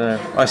 I don't know.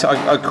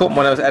 I caught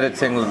when I was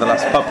editing the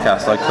last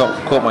podcast. I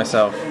caught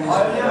myself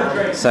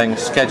saying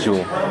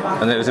schedule,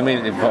 and it was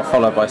immediately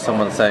followed by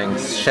someone saying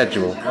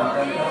schedule,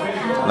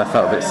 and I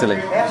felt a bit silly.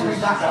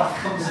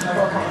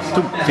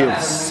 Don't feel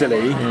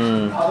silly.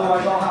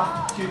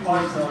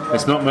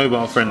 It's not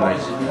mobile friendly.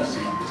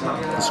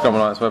 The Scrum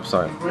Alliance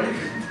website.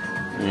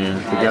 Yeah,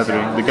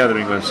 the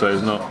gathering website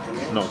is not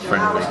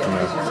friendly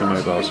for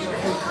mobiles.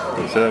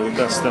 So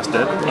that's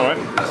dead. All right.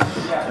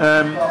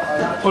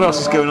 What else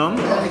is going on?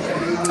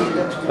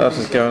 What else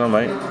is going on,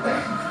 mate?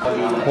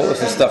 What was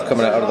the stuff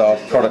coming out of our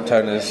product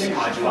owners'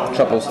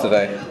 troubles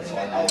today?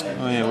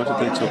 Oh yeah, what did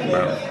they talk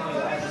about?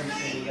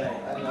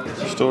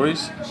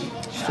 Stories?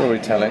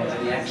 Storytelling.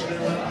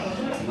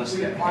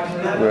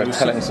 We were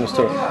telling some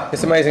stories.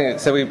 It's amazing.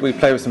 So we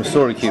played with some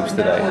story cubes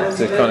today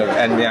to kind of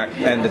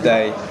end the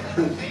day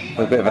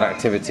with a bit of an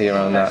activity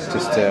around that,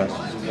 just to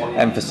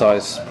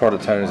emphasise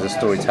product owners as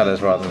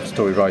storytellers rather than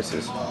story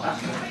writers.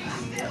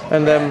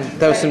 And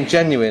there was some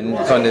genuine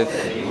kind of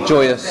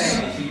joyous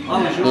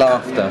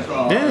laughter.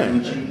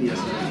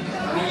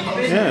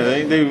 Yeah,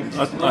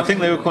 I think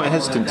they were quite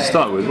hesitant to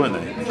start with, weren't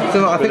they?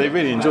 So but they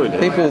really enjoyed it.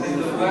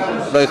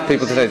 Those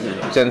people today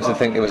tend to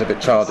think it was a bit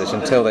childish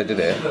until they did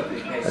it,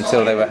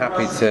 until they were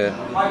happy to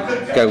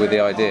go with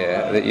the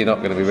idea that you're not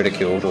going to be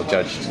ridiculed or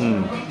judged.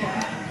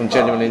 And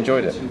genuinely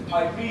enjoyed it.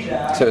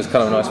 So it was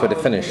kind of a nice way to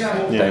finish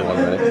day one,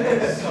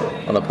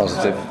 really, on a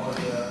positive.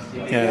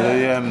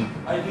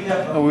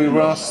 Yeah, we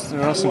were asked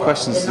some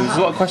questions. There was a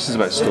lot of questions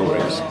about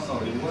stories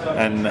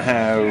and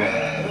how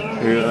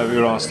we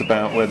were asked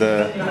about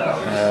whether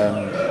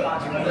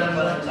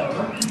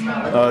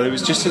it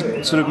was just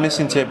a sort of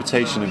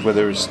misinterpretation of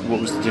whether what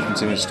was the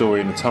difference in a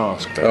story and a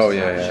task. Basically. Oh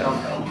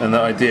yeah. And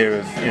that idea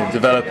of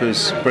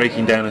developers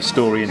breaking down a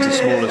story into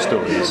smaller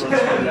stories,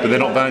 but they're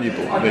not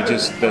valuable.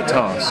 They're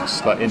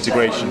tasks, like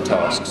integration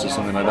tasks or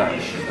something like that,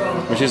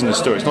 which isn't a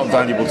story. It's not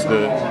valuable to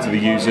the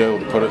user or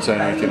the product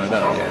owner or anything like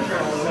that.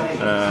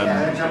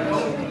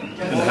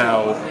 And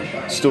how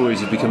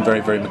stories have become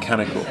very, very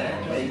mechanical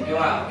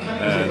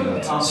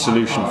and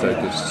solution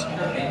focused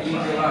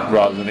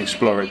rather than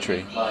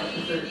exploratory.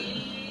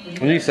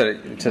 And you said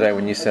it today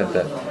when you said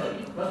that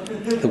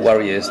the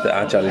worry is that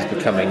Agile is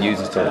becoming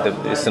user story. That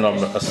it's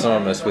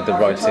synonymous with the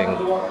writing,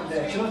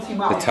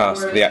 the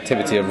task, the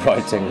activity of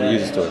writing the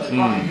user stories. And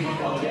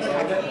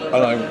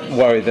I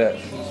worry that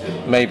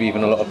maybe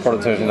even a lot of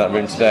product owners in that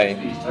room today,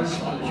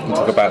 you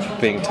talk about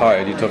being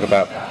tired, you talk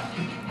about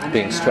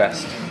being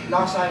stressed.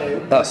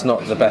 That's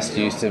not the best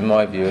use, in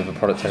my view, of a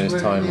product owner's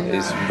time,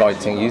 is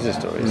writing user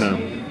stories. No.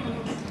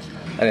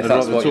 And if I'd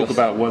that's rather what talk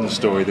about one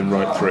story than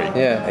write three.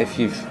 Yeah, if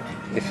you're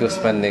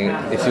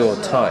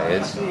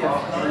tired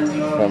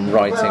from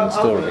writing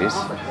stories,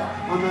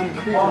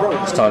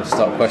 it's time to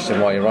start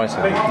questioning why you're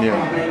writing them. Yeah.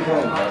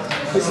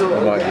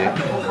 In my view.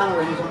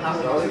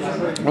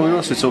 Well, we were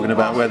also talking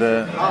about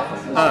whether.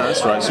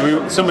 That's right.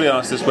 So somebody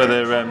asked us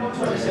whether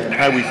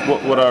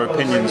what our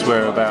opinions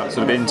were about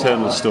sort of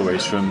internal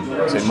stories from,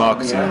 say,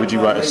 marketing. Would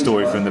you write a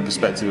story from the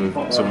perspective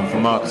of someone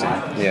from marketing?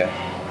 Yeah.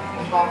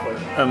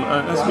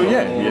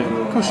 Yeah,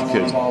 of course you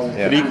could.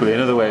 Yeah. But equally,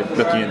 another way of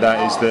looking at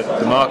that is that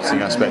the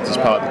marketing aspect is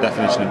part of the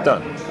definition of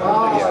done.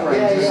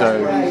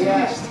 So,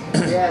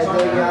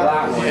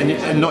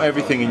 and not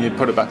everything in your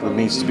product backlog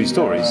needs to be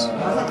stories.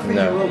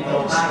 No.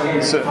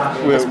 So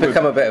it's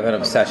become a bit of an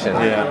obsession.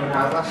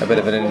 Yeah. A bit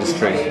of an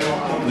industry.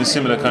 And a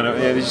similar kind of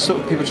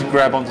people just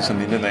grab onto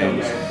something, don't they?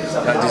 And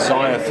that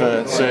desire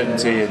for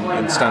certainty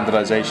and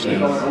standardisation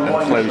and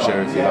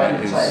closure, if you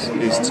like,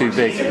 is too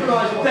big.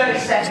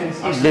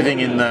 Living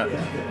in that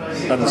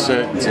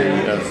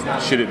uncertainty of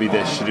should it be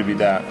this, should it be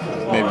that,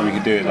 maybe we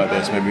could do it like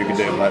this, maybe we could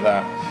do it like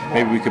that,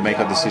 maybe we could make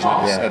our decision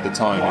at the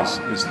time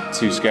is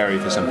too scary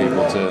for some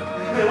people to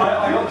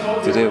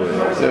deal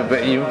with. So,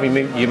 but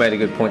you made a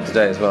good point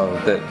today as well,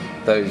 that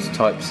those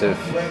types of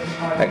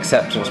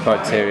acceptance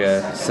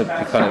criteria,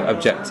 kind of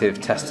objective,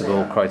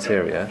 testable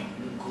criteria,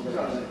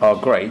 are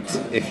great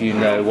if you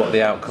know what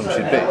the outcome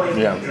should be.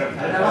 Yeah.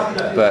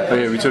 But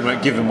we were talking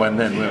about given when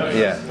then, weren't we?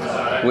 Yeah.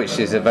 Which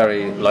is a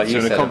very, like you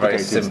said, a very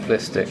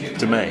simplistic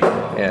domain,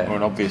 or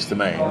an obvious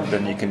domain.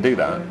 Then you can do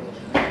that.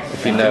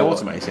 If you know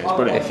automate it, it's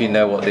brilliant. If you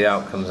know what the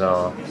outcomes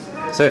are.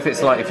 So if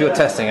it's like if you're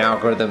testing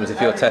algorithms, if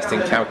you're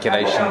testing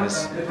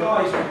calculations,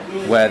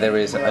 where there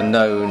is a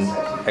known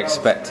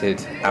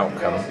expected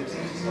outcome,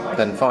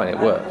 then fine, it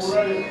works.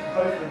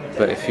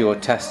 But if you're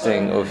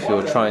testing or if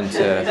you're trying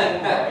to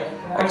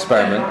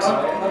experiment,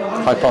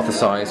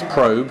 hypothesize,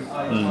 probe,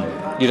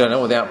 you don't know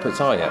what the outputs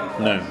are yet.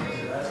 No.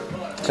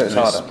 So it's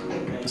harder.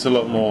 It's a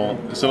lot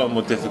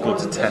more difficult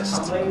to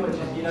test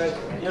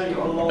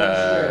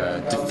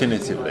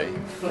definitively,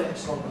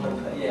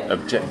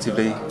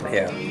 objectively,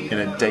 in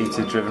a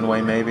data-driven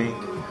way, maybe,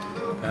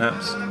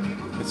 perhaps.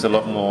 It's a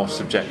lot more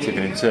subjective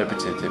and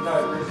interpretative.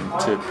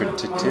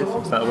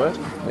 Is that a word?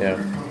 Yeah.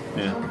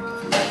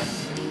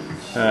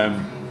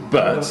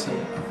 But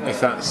if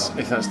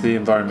that's the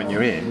environment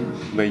you're in,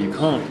 where you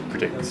can't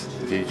predict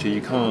the future,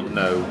 you can't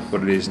know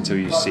what it is until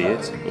you see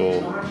it,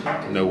 or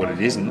know what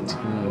it isn't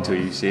until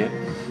you see it,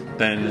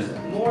 then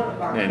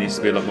it needs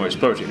to be a lot more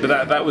exploratory.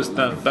 But that was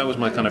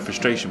my kind of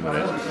frustration with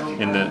it,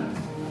 in that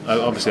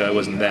obviously I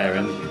wasn't there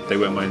and they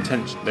weren't my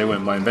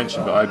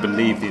invention, but I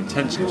believe the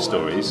intention of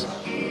stories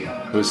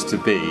was to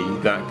be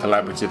that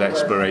collaborative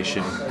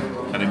exploration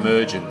and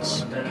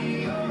emergence,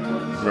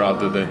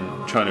 rather than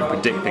trying to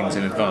predict things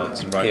in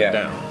advance and write it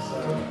down.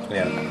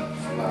 Yeah.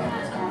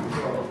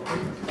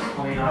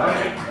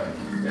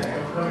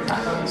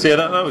 So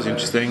that was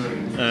interesting,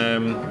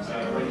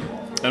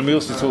 and we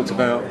also talked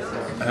about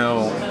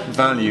how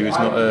value is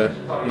not a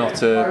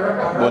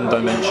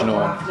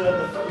one-dimensional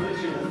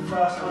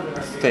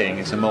thing;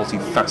 it's a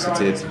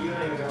multifaceted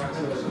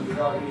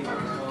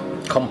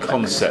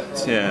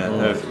concept.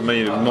 Of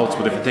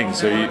multiple different things.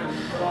 So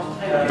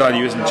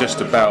value isn't just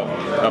about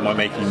am I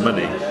making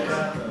money.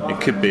 It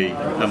could be,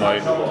 am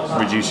I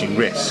reducing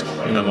risk?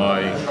 Am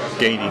I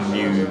gaining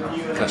new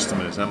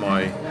customers? Am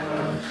I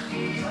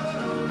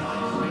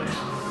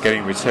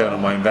getting return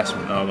on my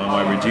investment? Am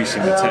I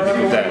reducing the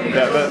technical debt?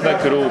 That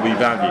could all be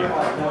value.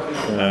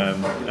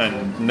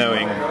 And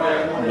knowing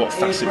what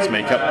facets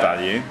make up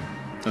value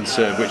and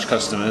serve which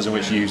customers and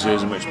which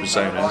users and which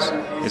personas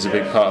is a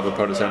big part of a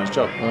product owner's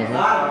job.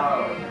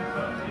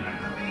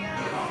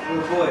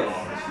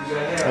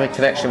 Any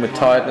connection with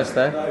tiredness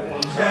there?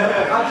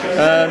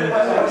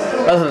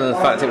 Other than the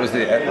fact we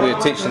were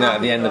teaching that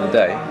at the end of the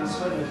day.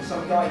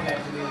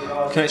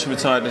 Connection with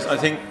tiredness, I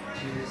think.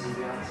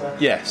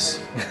 Yes.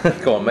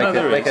 Go on,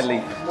 make a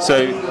leap.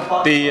 So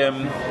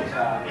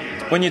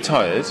when you're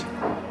tired,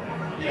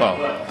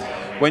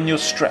 when you're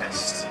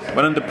stressed,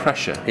 when under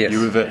pressure, Yes.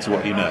 you revert to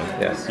what you know.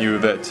 Yes. You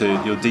revert to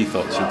your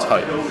defaults, your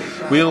type.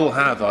 We all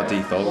have our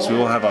defaults, we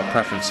all have our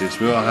preferences,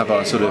 we all have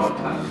our sort of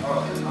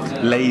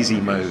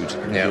lazy mode, if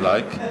Yeah. you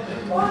like,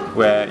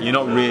 where you're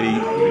not really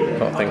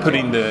Not thinking.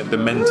 putting the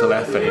mental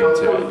effort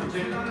into it.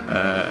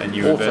 And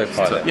you revert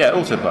Autopilot. to,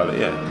 autopilot,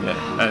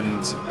 yeah.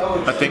 And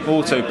I think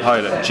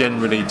autopilot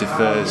generally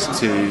defers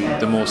to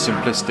the more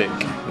simplistic,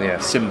 Yeah.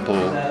 simple,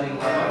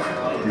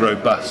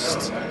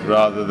 robust,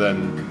 rather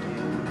than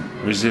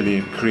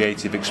resilient,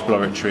 creative,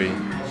 exploratory,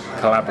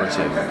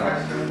 collaborative.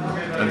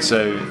 And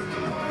so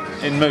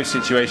in most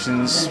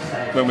situations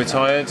when we're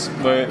tired,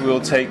 we'll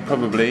take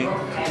probably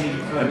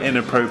an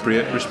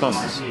inappropriate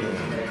response.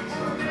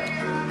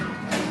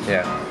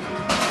 Yeah.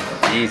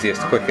 The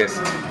easiest, quickest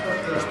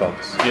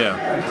response. Yeah.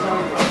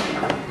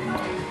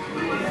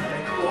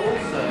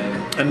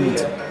 And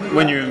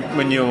when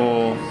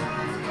your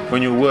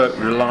work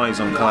relies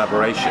on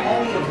collaboration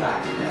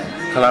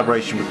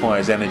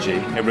requires energy.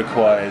 It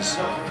requires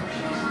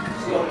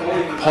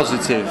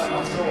positive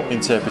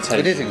interpretation.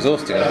 It is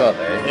exhausting as well,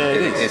 though. Yeah,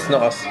 it is. It's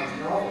not us.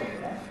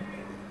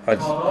 I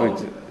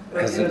would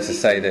hesitant to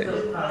say that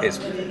it's.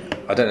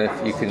 I don't know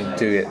if you can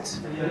do it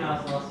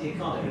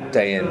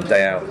day in,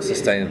 day out,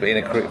 sustainably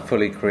in a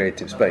fully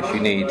creative space. You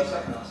need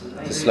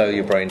to slow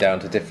your brain down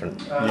to different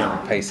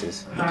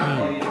paces.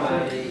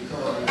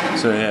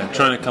 So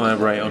trying to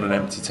collaborate on an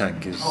empty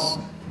tank is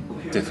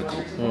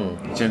difficult. You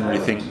generally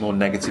think more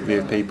negatively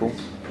of people,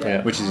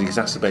 which is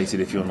exacerbated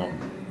if you're not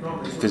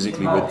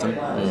physically with them.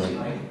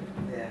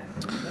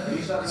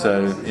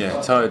 So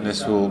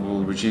tiredness will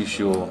reduce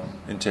your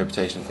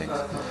interpretation of things.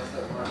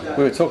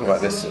 We were talking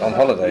about this on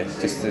holiday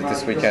just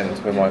this weekend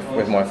with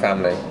my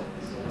family,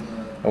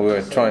 and we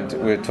were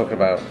talking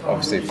about,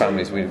 obviously,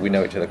 families. We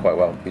know each other quite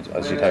well,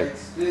 as you'd hope.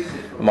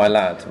 My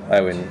lad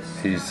Owen,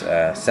 who's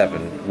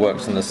 7,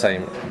 works on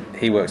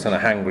he works on a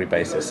hangry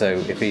basis. So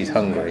if he's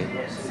hungry,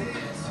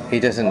 he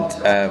doesn't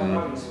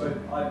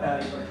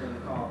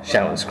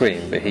shout and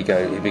scream, but he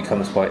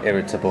becomes quite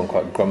irritable and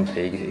quite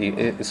grumpy.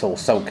 It's all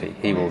sulky.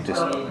 He will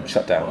just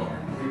shut down.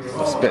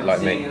 It's a bit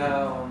like me.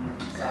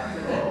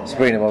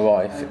 Sabrina, my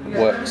wife,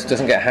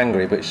 doesn't get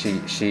hangry, but she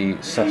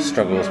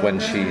struggles when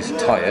she's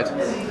tired.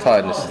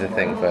 Tiredness is the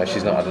thing for her.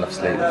 She's not had enough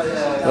sleep,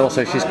 and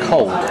also she's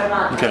cold.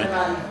 Okay.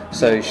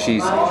 So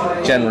she's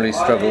generally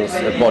struggles.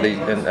 Her body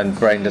and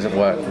brain doesn't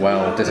work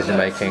well. Decision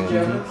making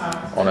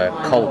on a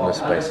coldness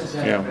basis.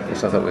 Yeah.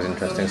 Which I thought was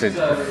interesting. So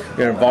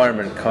your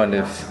environment kind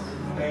of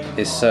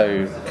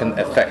can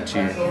affect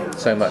you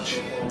so much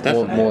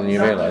more than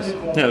you realise.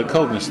 Yeah, the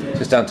coldness.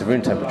 Just down to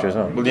room temperature as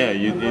well. Well,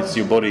 it's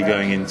your body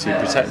going into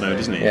protect mode,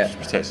 isn't it? Yeah. It's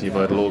protecting your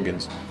vital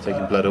organs,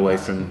 taking blood away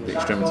from the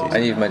extremities.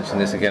 And you've mentioned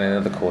this again in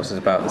other courses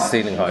about the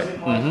ceiling height.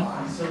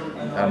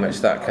 How much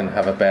that can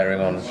have a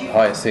bearing on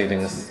higher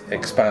ceilings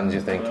expand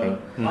your thinking,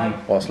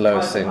 whilst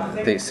lower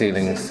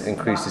ceilings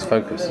increases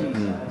focus.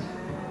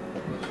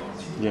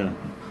 Yeah.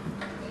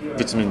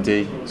 Vitamin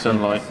D,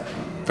 sunlight,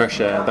 fresh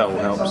air, that all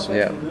helps.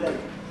 Yeah.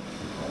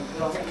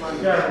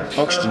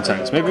 Oxygen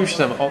tanks. Maybe we should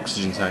have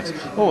oxygen tanks.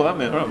 Oh, that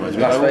reminds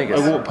me. Las Vegas.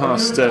 I walked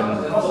past.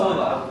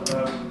 I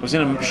was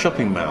in a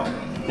shopping mall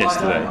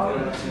yesterday,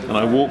 and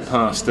I walked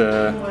past.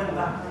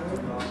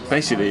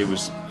 Basically, it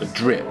was a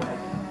drip,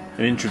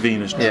 an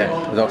intravenous drip.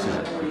 Yeah, with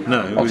oxygen.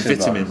 No, it was Oxygen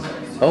vitamin. bars.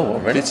 Oh,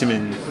 really?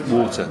 Vitamin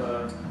water.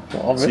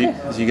 Oh, really?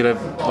 So you could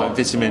have like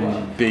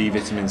vitamin B,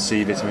 vitamin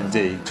C, vitamin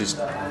D, just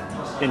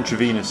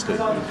intravenously.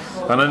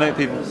 And I know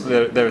people.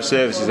 There are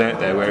services out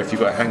there where if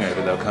you've got a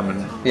hangover, they'll come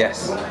and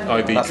Yes. IV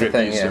That's the drip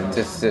thing, you some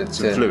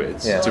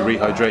fluids yeah. to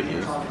rehydrate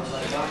you.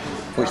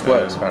 Which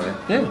works, apparently.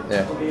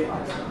 Yeah.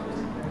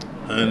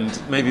 And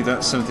maybe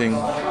that's something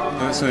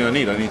I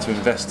need. I need to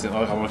invest in.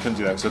 I want to come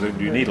to that because I don't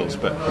do needles,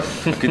 but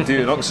I could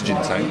do an oxygen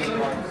tank.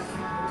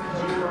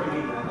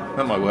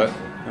 That might work,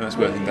 and that's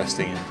worth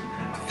investing in.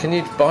 Can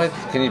you buy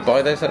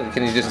those?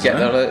 Can you just get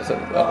those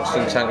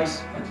oxygen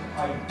tanks?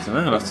 I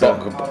don't know.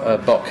 A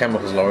Bot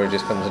Chemicals lorry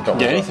just comes and drops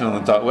Yeah, them anything on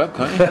the dark web,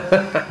 can't you?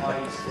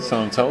 So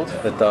I'm told.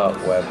 off. The dark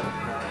web.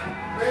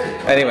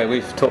 Anyway,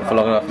 we've talked for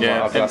long enough.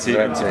 Yeah, Our glasses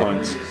empty are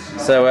points.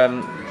 So,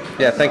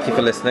 thank you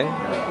for listening.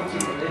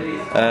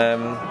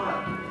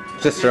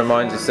 Just a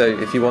reminder, so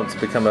if you want to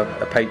become a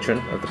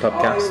patron of the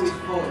podcast,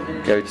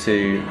 go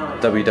to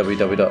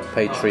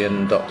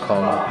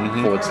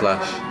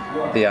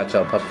www.patreon.com/The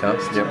Agile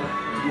Podcast. Yep.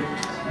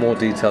 More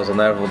details on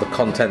there of all the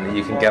content that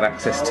you can get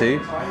access to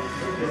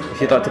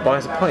if you'd like to buy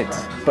us a pint.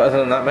 But other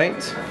than that,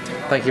 mate,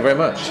 thank you very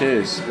much.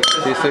 Cheers.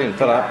 See you soon.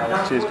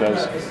 Ta-da. Cheers,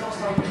 guys.